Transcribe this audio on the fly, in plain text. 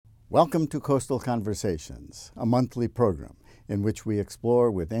Welcome to Coastal Conversations, a monthly program in which we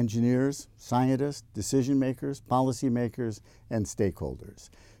explore with engineers, scientists, decision makers, policymakers, and stakeholders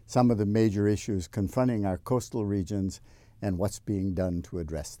some of the major issues confronting our coastal regions and what's being done to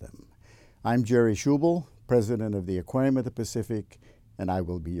address them. I'm Jerry Schubel, president of the Aquarium of the Pacific, and I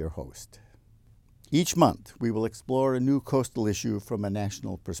will be your host. Each month, we will explore a new coastal issue from a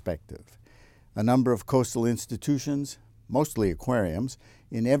national perspective. A number of coastal institutions, mostly aquariums,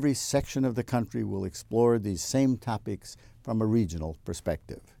 in every section of the country will explore these same topics from a regional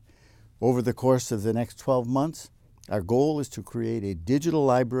perspective. Over the course of the next 12 months, our goal is to create a digital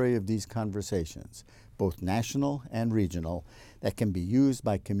library of these conversations, both national and regional, that can be used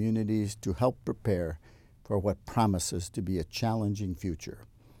by communities to help prepare for what promises to be a challenging future.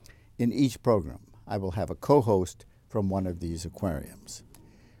 In each program, I will have a co-host from one of these aquariums.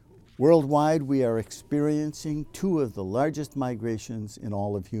 Worldwide, we are experiencing two of the largest migrations in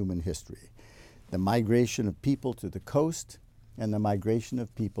all of human history: the migration of people to the coast and the migration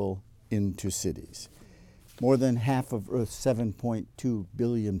of people into cities. More than half of Earth's 7.2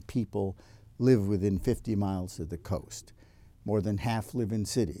 billion people live within 50 miles of the coast. More than half live in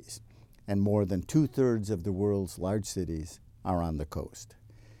cities, and more than two-thirds of the world's large cities are on the coast.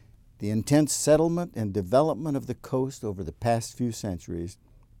 The intense settlement and development of the coast over the past few centuries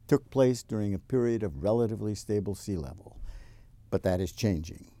took place during a period of relatively stable sea level, but that is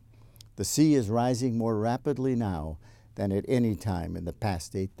changing. The sea is rising more rapidly now than at any time in the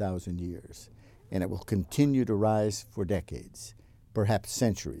past 8,000 years, and it will continue to rise for decades, perhaps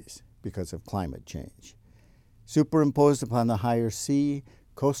centuries, because of climate change. Superimposed upon the higher sea,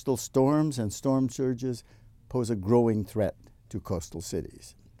 coastal storms and storm surges pose a growing threat to coastal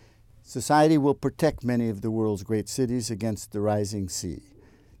cities. Society will protect many of the world's great cities against the rising sea.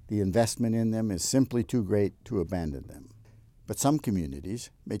 The investment in them is simply too great to abandon them. But some communities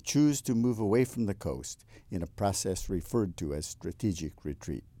may choose to move away from the coast in a process referred to as strategic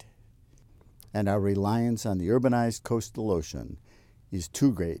retreat. And our reliance on the urbanized coastal ocean is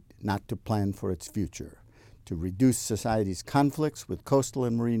too great not to plan for its future, to reduce society's conflicts with coastal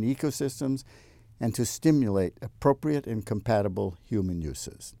and marine ecosystems, and to stimulate appropriate and compatible human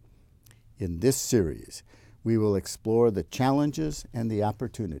uses. In this series, we will explore the challenges and the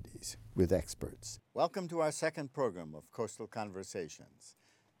opportunities with experts. Welcome to our second program of Coastal Conversations.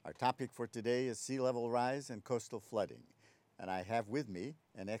 Our topic for today is sea level rise and coastal flooding, and I have with me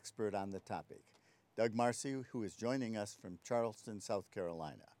an expert on the topic, Doug Marcy, who is joining us from Charleston, South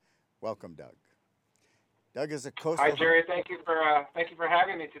Carolina. Welcome, Doug. Doug is a coastal... Hi, Jerry. Thank you for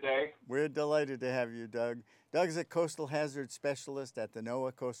having me today. We're delighted to have you, Doug. Doug is a coastal hazard specialist at the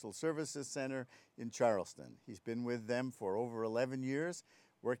NOAA Coastal Services Center in Charleston. He's been with them for over 11 years,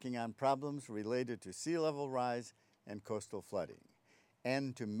 working on problems related to sea level rise and coastal flooding,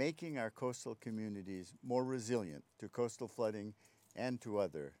 and to making our coastal communities more resilient to coastal flooding and to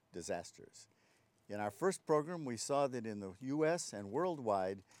other disasters. In our first program, we saw that in the U.S. and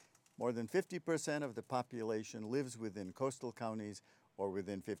worldwide, more than 50% of the population lives within coastal counties or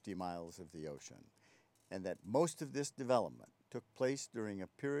within 50 miles of the ocean, and that most of this development took place during a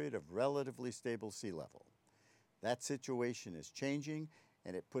period of relatively stable sea level. That situation is changing,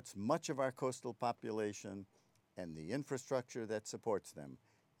 and it puts much of our coastal population and the infrastructure that supports them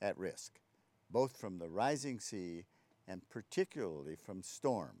at risk, both from the rising sea and particularly from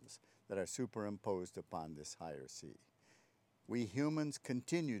storms that are superimposed upon this higher sea. We humans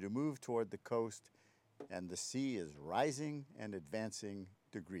continue to move toward the coast, and the sea is rising and advancing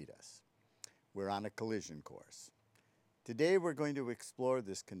to greet us. We're on a collision course. Today we're going to explore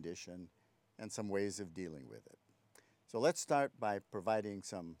this condition and some ways of dealing with it. So let's start by providing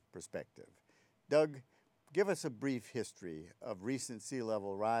some perspective. Doug, give us a brief history of recent sea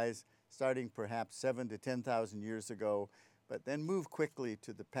level rise, starting perhaps 7,000 to 10,000 years ago, but then move quickly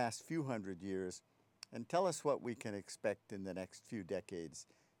to the past few hundred years, and tell us what we can expect in the next few decades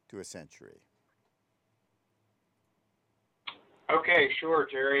to a century. Okay, sure,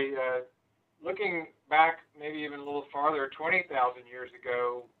 Jerry. Looking back maybe even a little farther, 20,000 years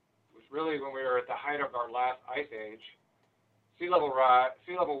ago was really when we were at the height of our last ice age. Sea level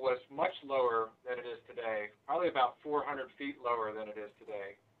was much lower than it is today, probably about 400 feet lower than it is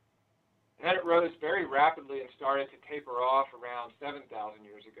today. And then it rose very rapidly and started to taper off around 7,000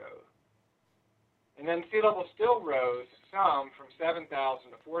 years ago. And then sea level still rose some from 7,000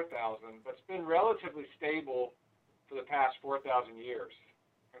 to 4,000, but it's been relatively stable for the past 4,000 years.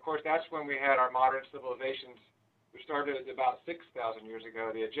 Of course, that's when we had our modern civilizations, which started about 6,000 years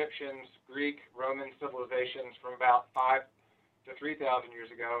ago. The Egyptians, Greek, Roman civilizations from about 5,000 to 3,000 years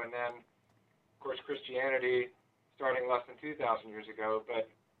ago, and then, of course, Christianity starting less than 2,000 years ago.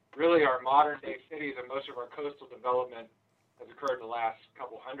 But really our modern day cities and most of our coastal development has occurred in the last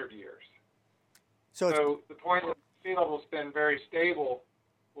couple hundred years. So the point is sea level's been very stable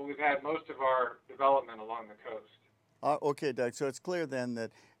when we've had most of our development along the coast. Okay, Doug, so it's clear then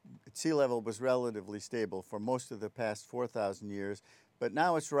that sea level was relatively stable for most of the past 4,000 years, but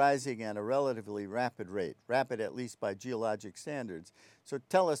now it's rising at a relatively rapid rate, rapid at least by geologic standards. So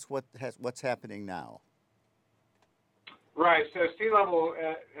tell us what's happening now. Right, so sea level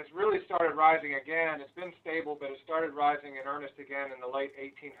has really started rising again. It's been stable, but it started rising in earnest again in the late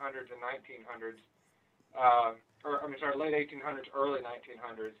 1800s and 1900s. Late 1800s, early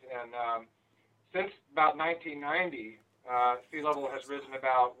 1900s. And since about 1990, sea level has risen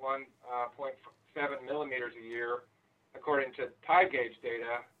about 1.7 millimeters a year, according to tide gauge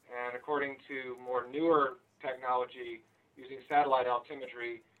data, and according to more newer technology using satellite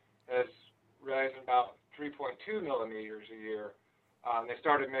altimetry, has risen about 3.2 millimeters a year. They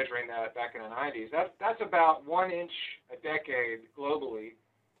started measuring that back in the 90s. That's about 1 inch a decade globally.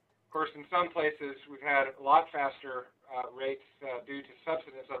 Of course, in some places we've had a lot faster rates due to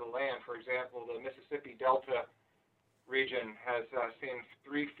subsidence of the land. For example, the Mississippi Delta region has seen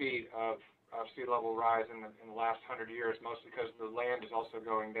 3 feet of sea level rise in the last 100 years, mostly because the land is also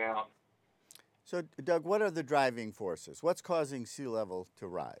going down. So, Doug, what are the driving forces? What's causing sea level to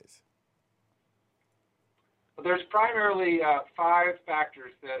rise? Well, there's primarily 5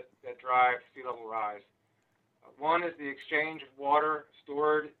 factors that drive sea level rise. One is the exchange of water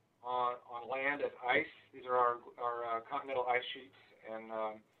stored on land as ice. These are our continental ice sheets and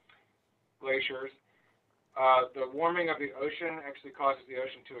glaciers. The warming of the ocean actually causes the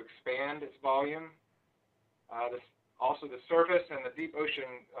ocean to expand its volume. Also, the surface and the deep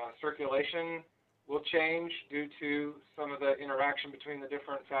ocean circulation will change due to some of the interaction between the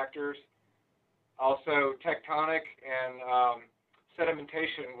different factors. Also, tectonic and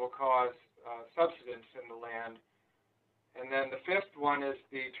sedimentation will cause subsidence in the land. And then the 5th one is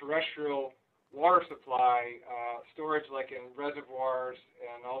the terrestrial water supply, storage like in reservoirs,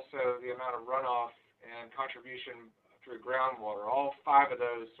 and also the amount of runoff and contribution through groundwater. All 5 of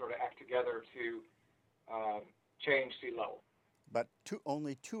those sort of act together to change sea level. But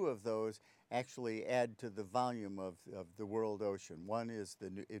only 2 of those actually add to the volume of the world ocean. One is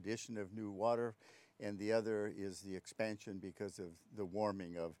the addition of new water, and the other is the expansion because of the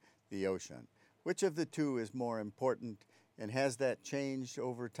warming of the ocean. Which of the 2 is more important, and has that changed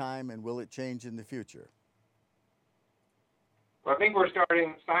over time, and will it change in the future? Well, I think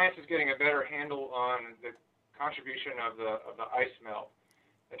science is getting a better handle on the contribution of the ice melt.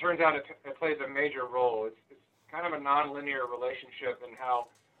 It turns out it plays a major role. It's kind of a nonlinear relationship in how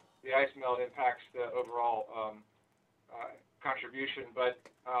the ice melt impacts the overall contribution. But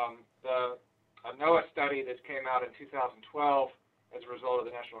a NOAA study that came out in 2012 as a result of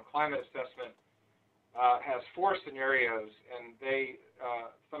the National Climate Assessment has 4 scenarios, and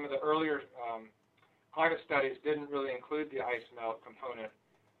some of the earlier climate studies didn't really include the ice melt component.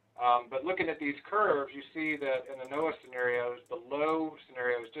 But looking at these curves, you see that in the NOAA scenarios, the low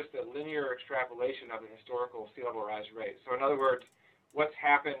scenario is just a linear extrapolation of the historical sea level rise rate. So in other words, what's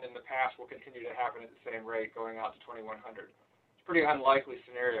happened in the past will continue to happen at the same rate going out to 2100. It's a pretty unlikely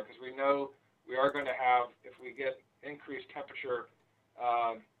scenario because we know we are going to have, if we get increased temperature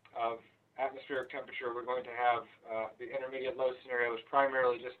of atmospheric temperature, we're going to have the intermediate low scenario is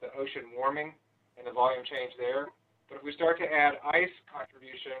primarily just the ocean warming and the volume change there. But if we start to add ice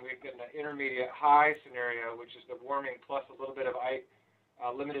contribution, we get an intermediate high scenario, which is the warming plus a little bit of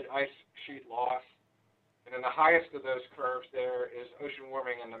limited ice sheet loss. And then the highest of those curves there is ocean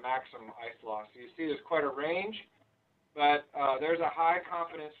warming and the maximum ice loss. So you see there's quite a range, but there's a high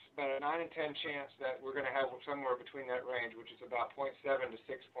confidence, about a 9 in 10 chance that we're going to have somewhere between that range, which is about 0.7 to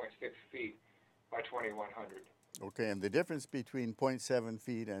 6.6 feet by 2100. Okay, and the difference between 0.7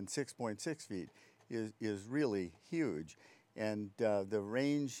 feet and 6.6 feet is really huge. And the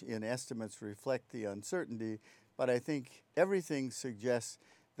range in estimates reflect the uncertainty, but I think everything suggests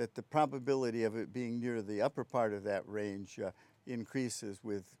that the probability of it being near the upper part of that range increases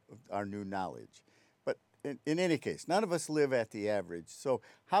with our new knowledge. But in any case, none of us live at the average. So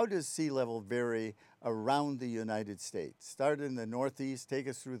how does sea level vary around the United States? Start in the Northeast, take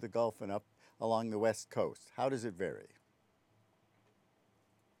us through the Gulf and up along the West Coast. How does it vary?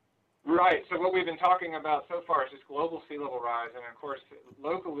 Right. So what we've been talking about so far is just global sea level rise. And, of course,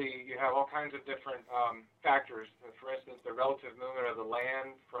 locally you have all kinds of different factors. For instance, the relative movement of the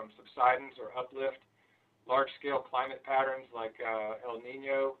land from subsidence or uplift, large-scale climate patterns like El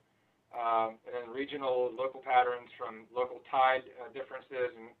Nino, and then regional local patterns from local tide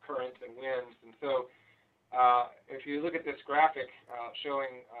differences and currents and winds. And so If you look at this graphic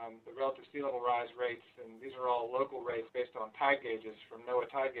showing the relative sea level rise rates, and these are all local rates based on tide gauges from NOAA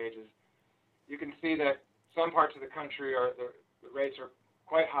tide gauges, you can see that some parts of the country the rates are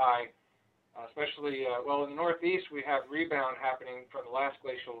quite high, especially, well, in the Northeast we have rebound happening from the last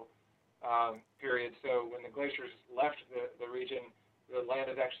glacial period. So when the glaciers left the region, the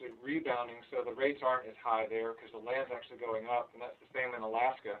land is actually rebounding, so the rates aren't as high there because the land's actually going up, and that's the same in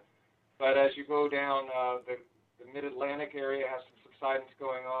Alaska. But as you go down, the mid-Atlantic area has some subsidence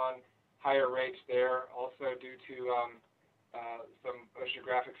going on, higher rates there, also due to some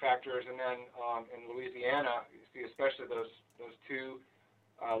oceanographic factors. And then in Louisiana, you see especially those two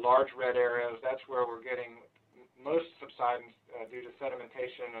large red areas. That's where we're getting most subsidence due to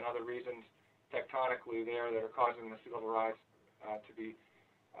sedimentation and other reasons tectonically there that are causing the sea level rise to be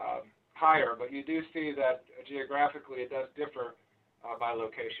higher. But you do see that geographically it does differ by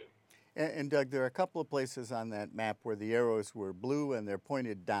location. And Doug, there are a couple of places on that map where the arrows were blue and they're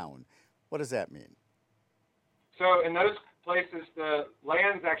pointed down. What does that mean? So in those places, the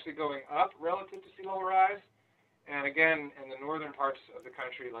land's actually going up relative to sea level rise. And again, in the northern parts of the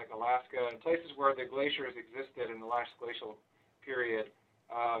country, like Alaska, and places where the glaciers existed in the last glacial period,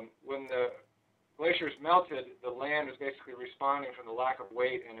 when the glaciers melted, the land is basically responding from the lack of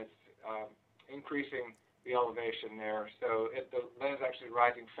weight, and it's increasing the elevation there. So the land is actually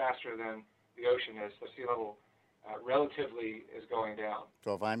rising faster than the ocean is. So sea level relatively is going down.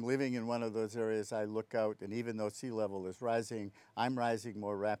 So if I'm living in one of those areas, I look out, and even though sea level is rising, I'm rising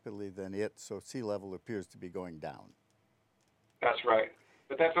more rapidly than it, so sea level appears to be going down. That's right.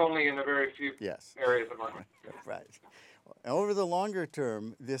 But that's only in a very few areas of our country. Right. Over the longer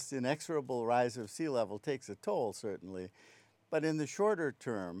term, this inexorable rise of sea level takes a toll, certainly. But in the shorter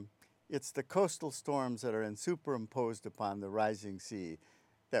term, it's the coastal storms that are superimposed upon the rising sea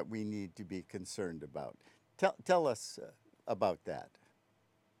that we need to be concerned about. Tell us about that.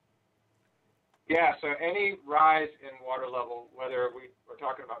 Yeah, so any rise in water level, whether we're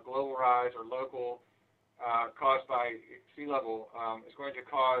talking about global rise or local, caused by sea level, is going to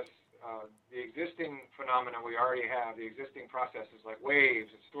cause the existing phenomena we already have, the existing processes like waves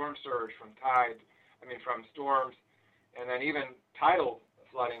and storm surge from from storms, and then even tidal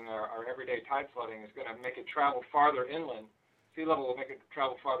flooding, our everyday tide flooding, is going to make it travel farther inland. Sea level will make it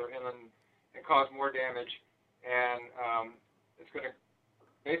travel farther inland and cause more damage, and it's going to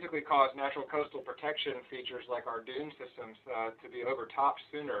basically cause natural coastal protection features like our dune systems to be overtopped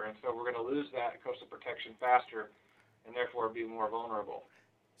sooner, and so we're going to lose that coastal protection faster and therefore be more vulnerable.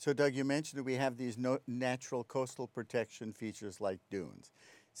 So Doug, you mentioned that we have these natural coastal protection features like dunes.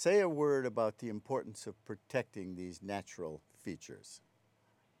 Say a word about the importance of protecting these natural features.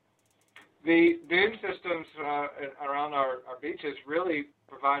 The dune systems around our beaches really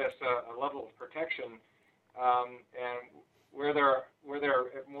provide us a level of protection, and where they're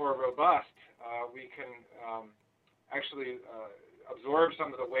more robust, we can actually absorb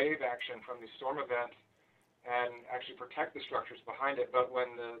some of the wave action from these storm events and actually protect the structures behind it. But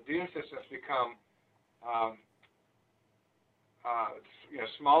when the dune systems become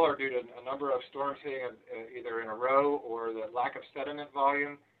smaller due to a number of storms hitting either in a row or the lack of sediment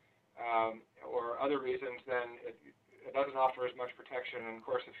volume or other reasons, then it doesn't offer as much protection. And of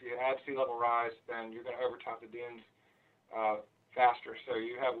course, if you add sea level rise, then you're going to overtop the dunes faster, so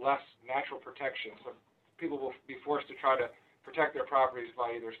you have less natural protection. So people will be forced to try to protect their properties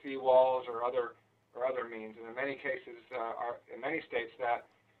by either sea walls or other means. And in many cases, in many states, that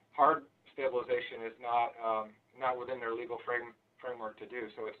hard stabilization is not within their legal framework to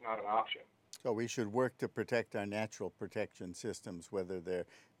do, so it's not an option. So we should work to protect our natural protection systems, whether they're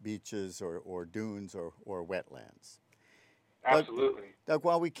beaches or dunes or wetlands. Absolutely. Doug,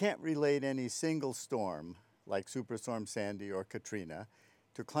 while we can't relate any single storm, like Superstorm Sandy or Katrina,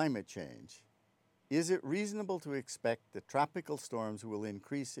 to climate change, is it reasonable to expect that tropical storms will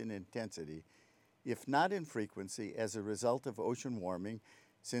increase in intensity, if not in frequency, as a result of ocean warming?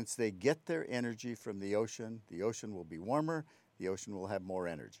 Since they get their energy from the ocean will be warmer, the ocean will have more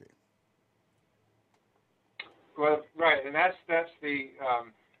energy. Well, right, and that's the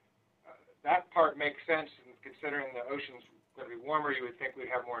that part makes sense. Considering the ocean's going to be warmer, you would think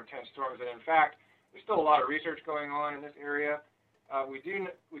we'd have more intense storms. And in fact, there's still a lot of research going on in this area. We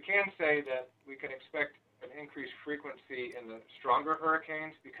can say that we can expect an increased frequency in the stronger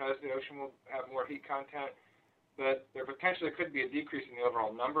hurricanes because the ocean will have more heat content. But there potentially could be a decrease in the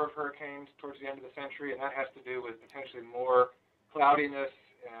overall number of hurricanes towards the end of the century, and that has to do with potentially more cloudiness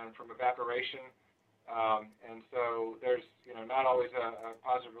and from evaporation. And so there's not always a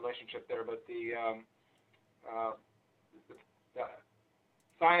positive relationship there, but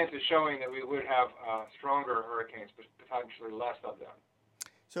science is showing that we would have stronger hurricanes, but potentially less of them.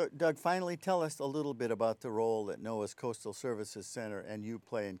 So, Doug, finally tell us a little bit about the role that NOAA's Coastal Services Center and you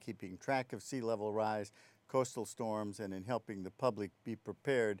play in keeping track of sea level rise, coastal storms, and in helping the public be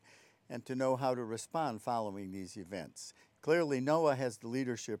prepared and to know how to respond following these events. Clearly, NOAA has the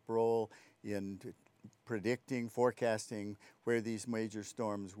leadership role in predicting, forecasting where these major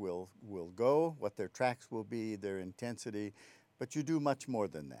storms will go, what their tracks will be, their intensity, but you do much more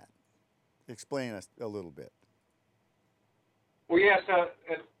than that. Explain us a little bit. Well, yes,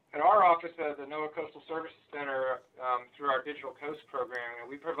 at our office at the NOAA Coastal Services Center, through our Digital Coast program,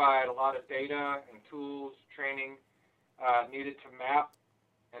 we provide a lot of data and tools, training needed to map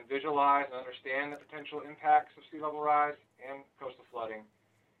and visualize and understand the potential impacts of sea level rise and coastal flooding.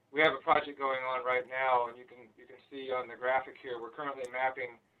 We have a project going on right now, and you can see on the graphic here, we're currently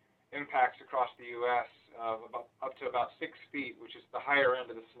mapping impacts across the U.S. Of up to about 6 feet, which is the higher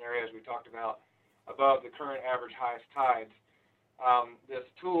end of the scenarios we talked about, above the current average highest tides. This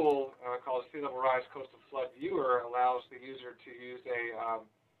tool called Sea Level Rise Coastal Flood Viewer allows the user to use a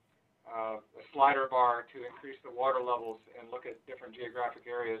slider bar to increase the water levels and look at different geographic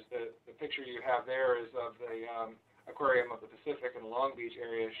areas. The picture you have there is of the aquarium of the Pacific and the Long Beach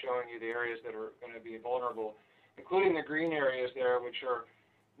area, showing you the areas that are going to be vulnerable, including the green areas there, which are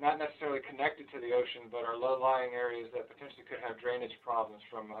not necessarily connected to the ocean, but are low-lying areas that potentially could have drainage problems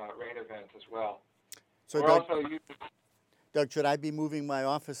from rain events as well. So Doug, should I be moving my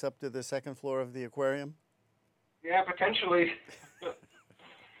office up to the second floor of the aquarium? Yeah, potentially.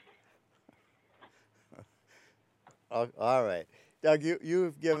 All right. Doug,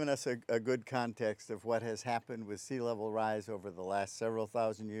 you've given us a good context of what has happened with sea level rise over the last several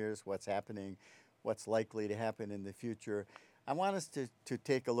thousand years, what's happening, what's likely to happen in the future. I want us to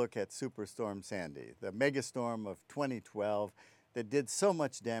take a look at Superstorm Sandy, the megastorm of 2012 that did so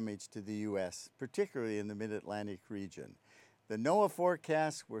much damage to the U.S., particularly in the mid-Atlantic region. The NOAA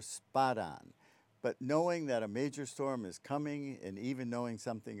forecasts were spot on, but knowing that a major storm is coming and even knowing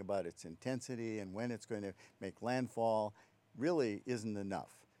something about its intensity and when it's going to make landfall really isn't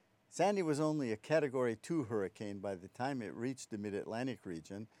enough. Sandy was only a Category 2 hurricane by the time it reached the mid-Atlantic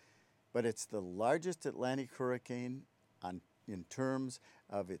region, but it's the largest Atlantic hurricane in terms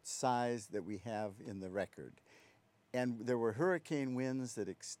of its size that we have in the record. And there were hurricane winds that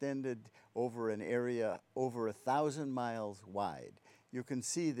extended over an area over 1,000 miles wide. You can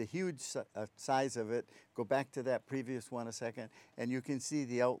see the huge size of it. Go back to that previous one a second, and you can see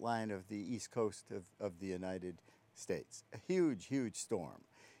the outline of the east coast of the United States. A huge, huge storm.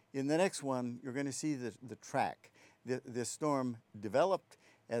 In the next one, you're going to see the track. This storm developed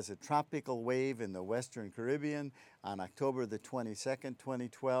as a tropical wave in the Western Caribbean on October the 22nd,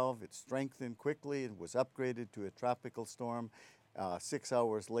 2012. It strengthened quickly and was upgraded to a tropical storm 6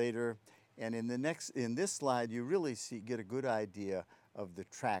 hours later. And in this slide, you really get a good idea of the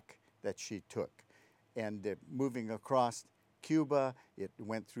track that she took. And moving across Cuba, it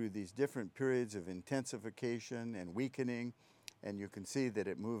went through these different periods of intensification and weakening. And you can see that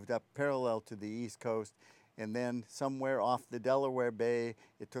it moved up parallel to the East Coast. And then somewhere off the Delaware Bay,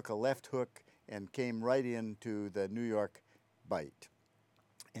 it took a left hook and came right into the New York Bight.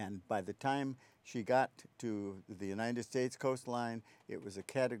 And by the time she got to the United States coastline, it was a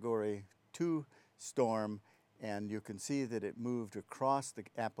Category 2 storm, and you can see that it moved across the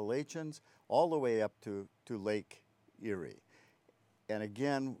Appalachians all the way up to Lake Erie. And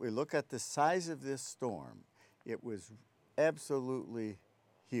again, we look at the size of this storm. It was absolutely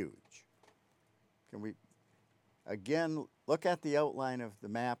huge. Can we again look at the outline of the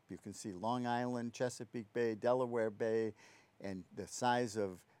map? You can see Long Island, Chesapeake Bay, Delaware Bay, and the size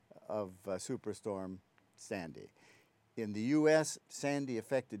of Superstorm Sandy. In the U.S., Sandy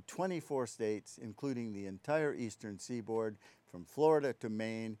affected 24 states, including the entire eastern seaboard, from Florida to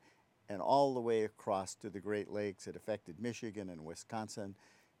Maine, and all the way across to the Great Lakes. It affected Michigan and Wisconsin.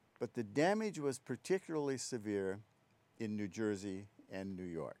 But the damage was particularly severe in New Jersey and New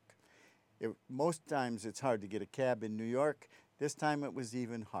York. Most times it's hard to get a cab in New York. This time it was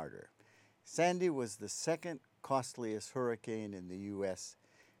even harder. Sandy was the second costliest hurricane in the U.S.,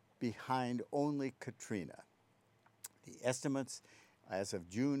 behind only Katrina. The estimates as of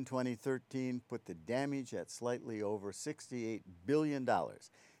June 2013 put the damage at slightly over $68 billion.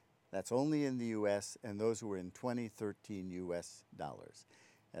 That's only in the U.S., and those were in 2013 U.S. dollars.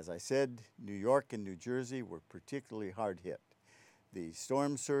 As I said, New York and New Jersey were particularly hard hit. The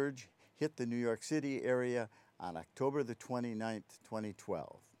storm surge hit the New York City area on October the 29th,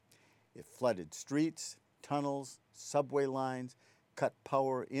 2012. It flooded streets, tunnels, subway lines, cut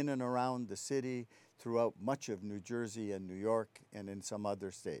power in and around the city, throughout much of New Jersey and New York and in some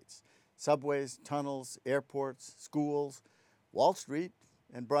other states. Subways, tunnels, airports, schools, Wall Street,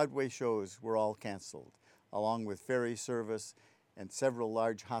 and Broadway shows were all canceled, along with ferry service, and several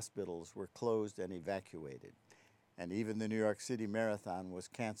large hospitals were closed and evacuated. And even the New York City Marathon was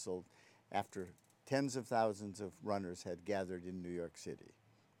canceled after tens of thousands of runners had gathered in New York City.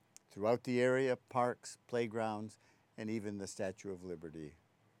 Throughout the area, parks, playgrounds, and even the Statue of Liberty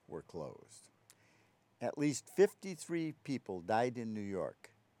were closed. At least 53 people died in New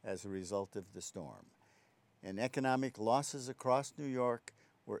York as a result of the storm, and economic losses across New York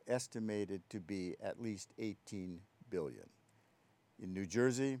were estimated to be at least $18 billion. In New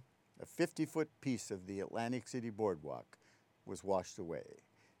Jersey, a 50-foot piece of the Atlantic City Boardwalk was washed away,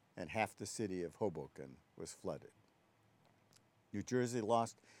 and half the city of Hoboken was flooded. New Jersey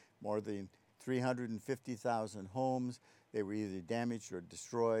lost more than 350,000 homes. They were either damaged or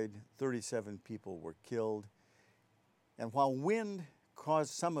destroyed. 37 people were killed. And while wind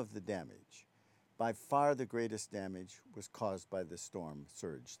caused some of the damage, by far the greatest damage was caused by the storm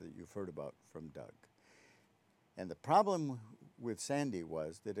surge that you've heard about from Doug. And the problem with Sandy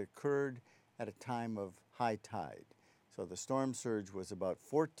was that it occurred at a time of high tide. So the storm surge was about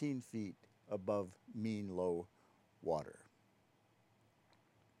 14 feet above mean low water.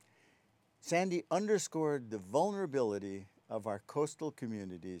 Sandy underscored the vulnerability of our coastal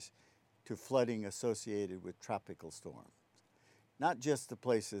communities to flooding associated with tropical storms. Not just the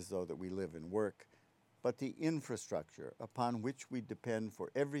places, though, that we live and work, but the infrastructure upon which we depend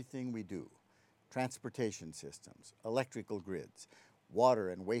for everything we do. Transportation systems, electrical grids, water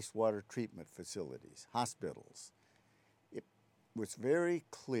and wastewater treatment facilities, hospitals. It was very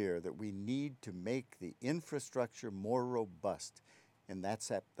clear that we need to make the infrastructure more robust, and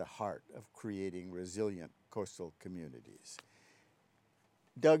that's at the heart of creating resilient coastal communities.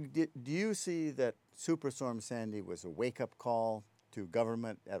 Doug, do you see that Superstorm Sandy was a wake-up call to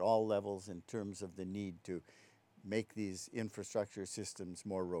government at all levels in terms of the need to make these infrastructure systems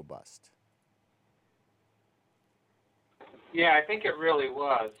more robust? Yeah, I think it really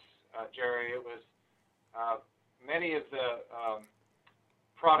was, Jerry. It was many of the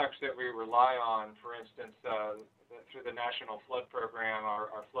products that we rely on, for instance, through the National Flood Program,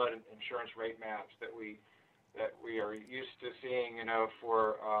 our flood insurance rate maps that we are used to seeing,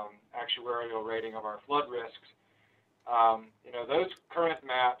 for actuarial rating of our flood risks. Those current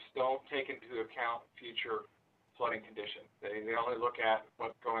maps don't take into account future flooding conditions. They only look at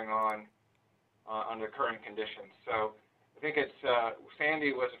what's going on under current conditions. So I think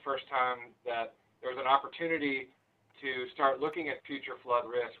Sandy was the first time that there was an opportunity to start looking at future flood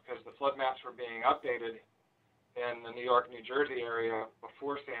risk, because the flood maps were being updated in the New York, New Jersey area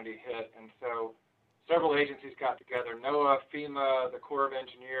before Sandy hit. And so several agencies got together, NOAA, FEMA, the Corps of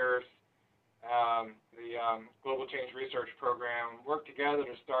Engineers, the Global Change Research Program, worked together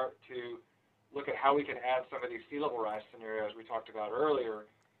to start to look at how we can add some of these sea level rise scenarios we talked about earlier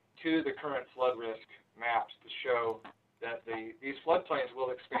to the current flood risk maps to show that these floodplains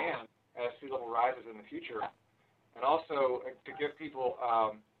will expand as sea level rises in the future, and also to give people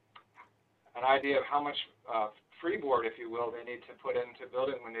an idea of how much freeboard, if you will, they need to put into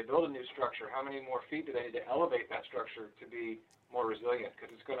building when they build a new structure. How many more feet do they need to elevate that structure to be more resilient? Because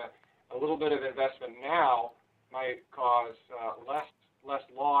a little bit of investment now might cause less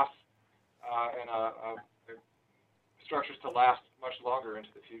loss and structures to last much longer into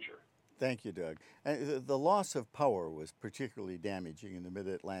the future. Thank you, Doug. And the loss of power was particularly damaging in the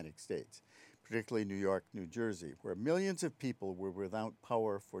mid-Atlantic states, particularly New York, New Jersey, where millions of people were without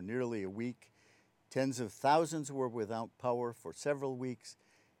power for nearly a week. Tens of thousands were without power for several weeks,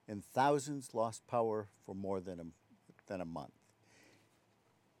 and thousands lost power for more than a month.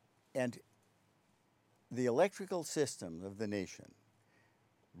 And the electrical system of the nation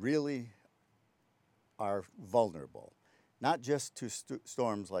really are vulnerable, not just to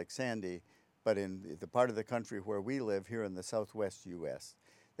storms like Sandy, but in the part of the country where we live here in the southwest U.S.,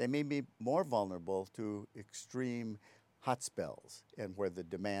 they may be more vulnerable to extreme hot spells and where the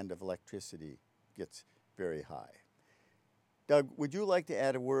demand of electricity gets very high. Doug, would you like to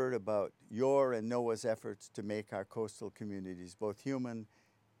add a word about your and NOAA's efforts to make our coastal communities, both human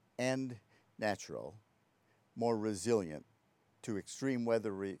and natural, more resilient to extreme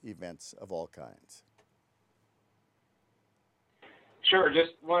weather events of all kinds? Sure.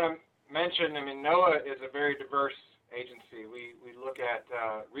 Just want to mention, NOAA is a very diverse agency. We look at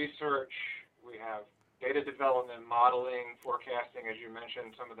research. We have data development, modeling, forecasting, as you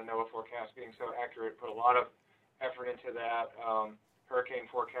mentioned, some of the NOAA forecasts being so accurate, put a lot of effort into that. Hurricane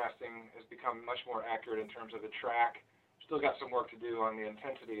forecasting has become much more accurate in terms of the track. Still got some work to do on the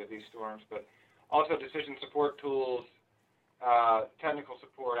intensity of these storms, but Also decision support tools, technical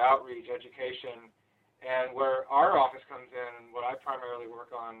support, outreach, education. And where our office comes in, what I primarily work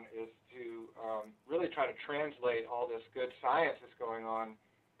on is to really try to translate all this good science that's going on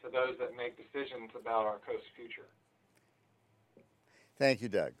to those that make decisions about our coast's future. Thank you,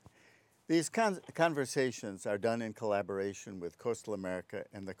 Doug. These conversations are done in collaboration with Coastal America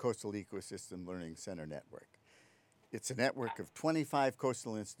and the Coastal Ecosystem Learning Center Network. It's a network of 25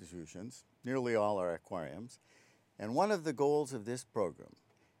 coastal institutions, nearly all are aquariums, and one of the goals of this program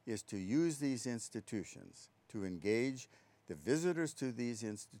is to use these institutions to engage the visitors to these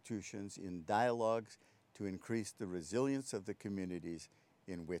institutions in dialogues to increase the resilience of the communities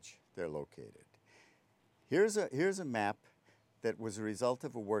in which they're located. Here's a map that was a result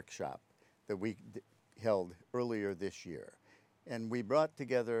of a workshop that we held earlier this year. And we brought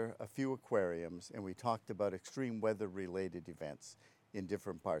together a few aquariums and we talked about extreme weather related events in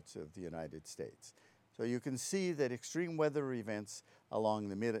different parts of the United States. So you can see that extreme weather events along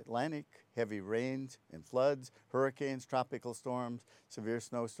the mid-Atlantic, heavy rains and floods, hurricanes, tropical storms, severe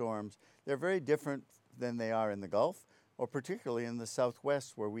snowstorms, they're very different than they are in the Gulf, or particularly in the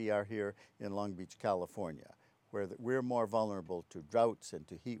Southwest where we are here in Long Beach, California, where we're more vulnerable to droughts and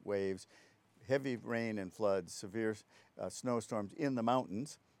to heat waves, heavy rain and floods, severe snowstorms in the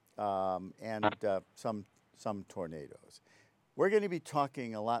mountains, and some tornadoes. We're going to be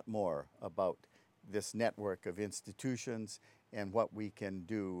talking a lot more about this network of institutions and what we can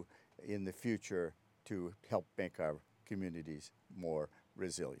do in the future to help make our communities more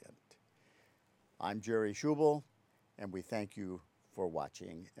resilient. I'm Jerry Schubel, and we thank you for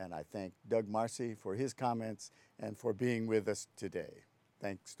watching, and I thank Doug Marcy for his comments and for being with us today.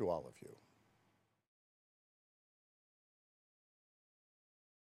 Thanks to all of you.